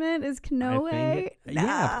replacement is Kanoe?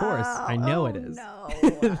 Yeah, of course. I know it is. No.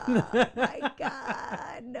 Oh my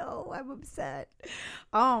God. No, I'm upset.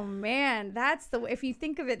 Oh man, if you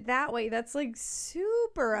think of it that way, that's like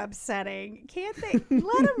super upsetting. Can't they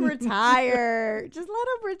let him retire? Just let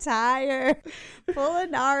him retire. Pull a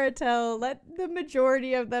Naruto. Let the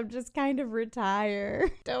majority of them just kind of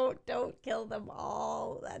retire. Don't kill them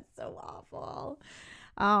all. That's so awful.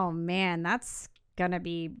 Oh man, that's gonna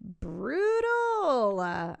be brutal.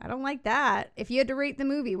 I don't like that. If you had to rate the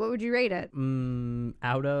movie, what would you rate it?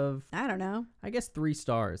 Out of, I don't know. I guess 3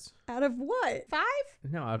 stars. Out of what? 5?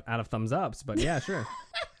 No, out of thumbs ups, but yeah, sure.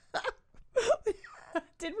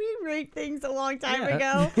 Did we rate things a long time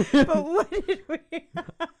Yeah. ago? But what did we?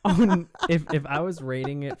 If I was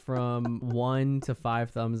rating it from 1 to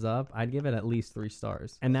 5 thumbs up, I'd give it at least 3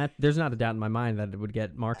 stars. And that there's not a doubt in my mind that it would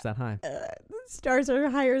get marks that high. Stars are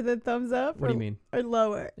higher than thumbs up? What do you mean? Or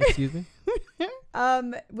lower? Excuse me?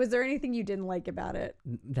 Was there anything you didn't like about it?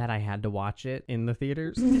 That I had to watch it in the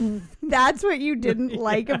theaters. That's what you didn't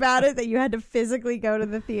like about it, that you had to physically go to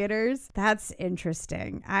the theaters? That's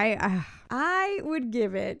interesting. I would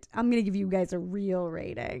give it, I'm going to give you guys a real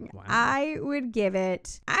rating. Wow. I would give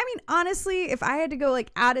it, I mean, honestly, if I had to go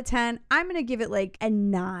like out of 10, I'm going to give it like a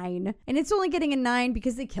 9. And it's only getting a 9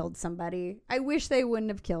 because they killed somebody. I wish they wouldn't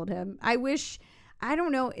have killed him. I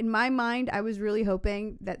don't know. In my mind, I was really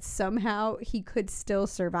hoping that somehow he could still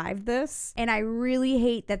survive this. And I really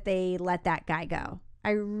hate that they let that guy go.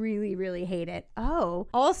 I really, really hate it. Oh,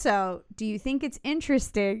 also, do you think it's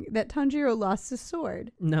interesting that Tanjiro lost his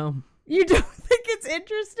sword? No. You don't think it's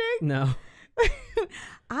interesting? No.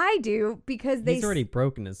 I do, because He's already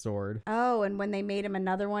broken his sword. Oh, and when they made him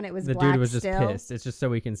another one, it was The black dude was just still? pissed. It's just so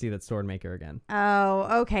we can see that Swordmaker again.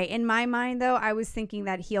 Oh, okay. In my mind, though, I was thinking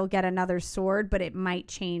that he'll get another sword, but it might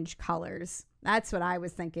change colors. That's what I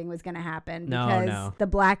was thinking was going to happen. Because the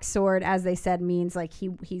black sword, as they said, means like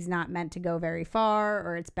he's not meant to go very far,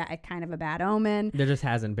 or it's kind of a bad omen. There just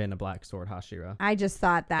hasn't been a black sword Hashira. I just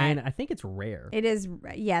thought that. And I think it's rare. It is,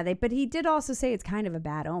 yeah. But he did also say it's kind of a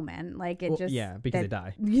bad omen. Like yeah, because they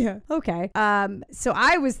die. Yeah. Okay. So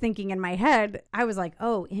I was thinking in my head, I was like,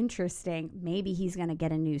 oh, interesting. Maybe he's going to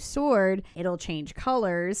get a new sword. It'll change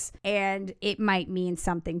colors and it might mean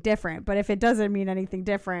something different. But if it doesn't mean anything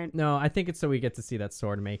different. No, I think it's so we get to see that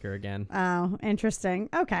Swordmaker again. Oh, interesting.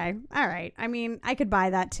 Okay. All right. I mean, I could buy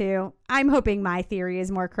that too. I'm hoping my theory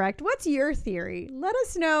is more correct. What's your theory? Let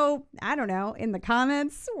us know, I don't know, in the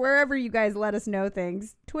comments, wherever you guys let us know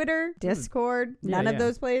things. Twitter, Discord, none of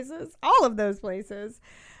those places, all of those places.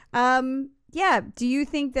 Yeah. Do you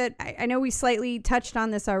think that, I know we slightly touched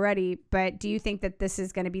on this already, but do you think that this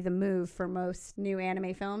is going to be the move for most new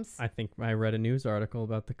anime films? I think I read a news article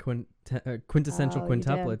about the quintessential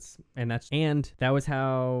quintuplets, and that was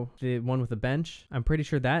how the one with the bench, I'm pretty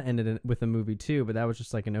sure that ended with a movie too, but that was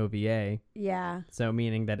just like an OVA. Yeah. So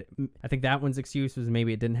meaning that I think that one's excuse was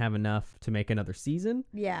maybe it didn't have enough to make another season.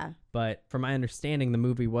 Yeah. But from my understanding, the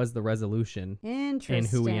movie was the resolution. Interesting. And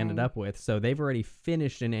who we ended up with. So they've already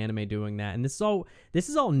finished an anime doing that. And this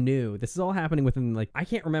is all new. This is all happening within, like, I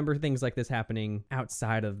can't remember things like this happening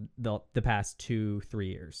outside of the past 2-3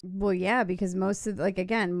 years. Well, yeah, because most of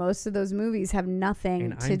those movies have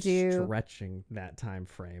nothing to do. I'm stretching that time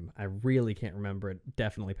frame. I really can't remember it.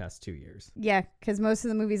 Definitely past 2 years. Yeah, because most of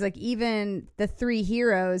the movies, like even the 3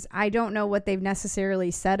 heroes, I don't know what they've necessarily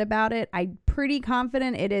said about it. I'm pretty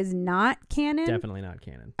confident it is not canon. Definitely not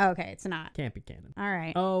canon. Okay, it's not. Can't be canon. All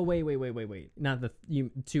right. Oh, wait. Not the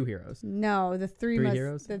 2 heroes. No, the three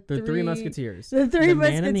heroes. The three Musketeers. The three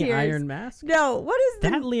Musketeers. Man in the Iron Mask. No, what is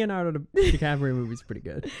that Leonardo DiCaprio movie's pretty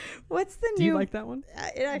good. What's the new? Do you like that one?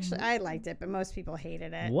 It actually, I liked it, but most people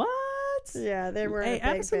hated it. What? Yeah, they were. Hey,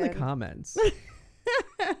 add us in the comments.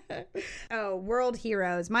 Oh, World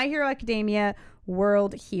Heroes. My Hero Academia,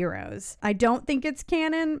 World Heroes. I don't think it's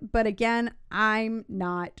canon, but again, I'm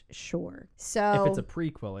not sure. So If it's a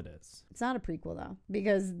prequel, it is. it's not a prequel though,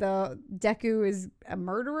 because the Deku is a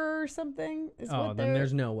murderer or something. Then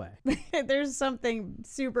there's no way. There's something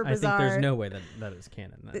super I bizarre. think there's no way that is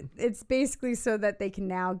canon then. It's basically so that they can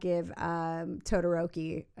now give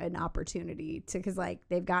Todoroki an opportunity to, because like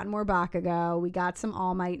they've gotten more Bakugo. We got some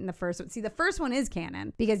All Might in the first one. See, the first one is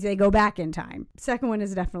canon because they go back in time. Second one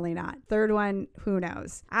is definitely not. Third one, who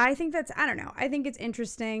knows? I don't know. I think it's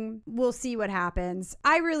interesting. We'll see what happens.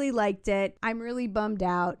 I really liked it. I'm really bummed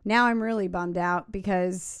out. Now I'm really bummed out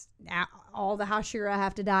because all the Hashira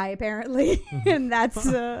have to die apparently, and that's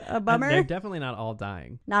a bummer. They're definitely not all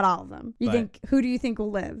dying. Not all of them. Who do you think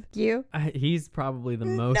will live? You? He's probably the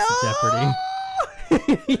most No! Jeopardy.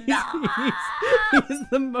 He's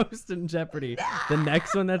the most in jeopardy. The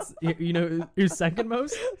next one that's who's second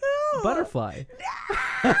most? Butterfly.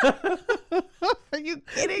 Are you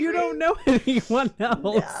kidding You me? don't know anyone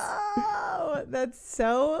else. No, that's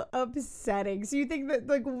so upsetting. So you think that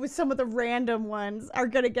like some of the random ones are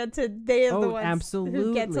gonna get to? They are the ones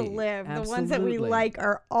who get to live. The ones that we like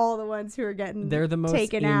are all the ones who are getting. They're the most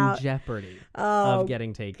taken in out. jeopardy Oh, of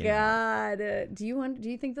getting taken out. God, do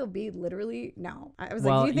you think they'll be literally? No, I was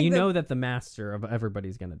Well, like, do you think know that the master of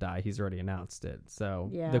everybody's gonna die. He's already announced it. So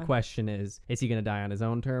Yeah. the question is he gonna die on his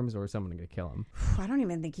own terms or is someone gonna kill him? I don't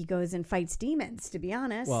even think he goes and fights demons, to be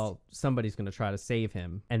honest. Well, somebody's gonna try to save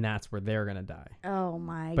him, and that's where they're gonna die. oh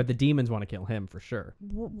my. But the demons want to kill him for sure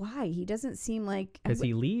Why? He doesn't seem like. because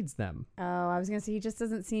he leads them. Oh, I was gonna say he just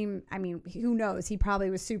doesn't seem. I mean, who knows? He probably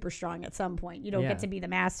was super strong at some point. You don't Yeah. get to be the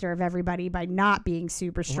master of everybody by not being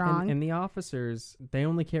super strong. And the officers, they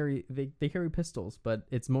only carry they carry pistols, but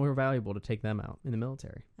it's more valuable to take them out in the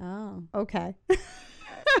military. Oh, okay.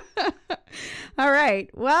 All right.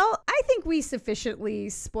 Well, I think we sufficiently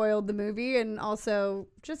spoiled the movie and also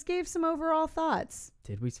just gave some overall thoughts.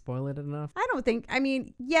 Did we spoil it enough? I don't think, I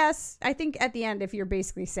mean, yes, I think at the end, if you're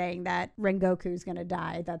basically saying that Rengoku's going to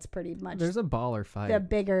die, that's pretty much There's a baller fight. the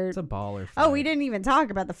bigger. It's a baller fight. Oh, we didn't even talk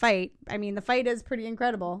about the fight. I mean, the fight is pretty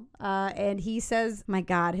incredible. And he says, my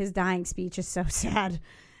God, his dying speech is so sad.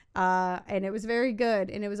 And it was very good,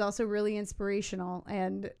 and it was also really inspirational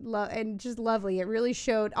and just lovely. It really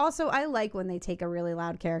showed. Also, I like when they take a really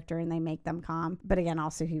loud character and they make them calm. But again,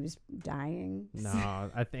 also he was dying.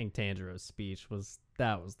 No, I think Tanjiro's speech was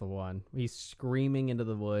the one. He's screaming into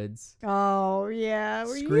the woods. Oh yeah,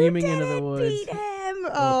 Screaming into the woods. Beat him.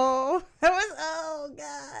 Oh, that was. Oh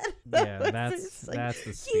God. Yeah, Just like, that's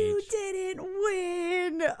the speech. You didn't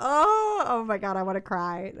win. Oh my God, I want to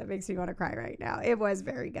cry. That makes me want to cry right now. It was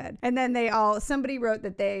very good. And then somebody wrote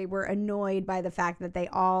that they were annoyed by the fact that they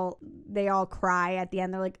all cry at the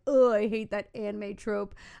end. They're like, oh, I hate that anime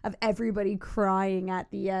trope of everybody crying at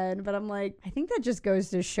the end. But I'm like, I think that just goes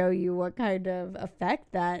to show you what kind of effect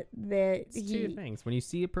that Two things. When you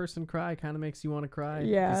see a person cry, it kind of makes you want to cry.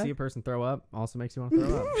 Yeah. If you see a person throw up, also makes you want to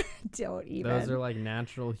throw up. Don't even. Those are like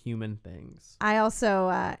natural human things. I also,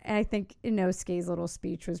 I think Inosuke's little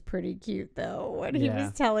speech was pretty cute though, when he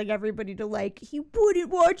was telling everybody to like, he wouldn't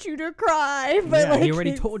want you to cry, but yeah, like, he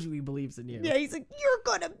already told you he believes in you. Yeah, he's like, you're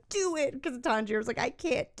gonna do it, because Tanjiro was like, I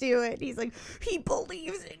can't do it. He's like, he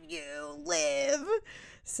believes in you, live.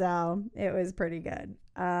 So it was pretty good.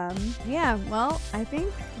 Yeah, well, I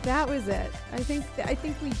think that was it. I think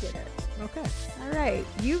we did it. Okay. All right,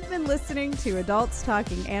 you've been listening to Adults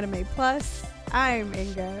Talking Anime Plus. I'm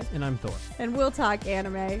Inga. And I'm Thor. And we'll talk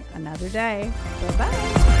anime another day.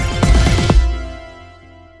 Bye-bye.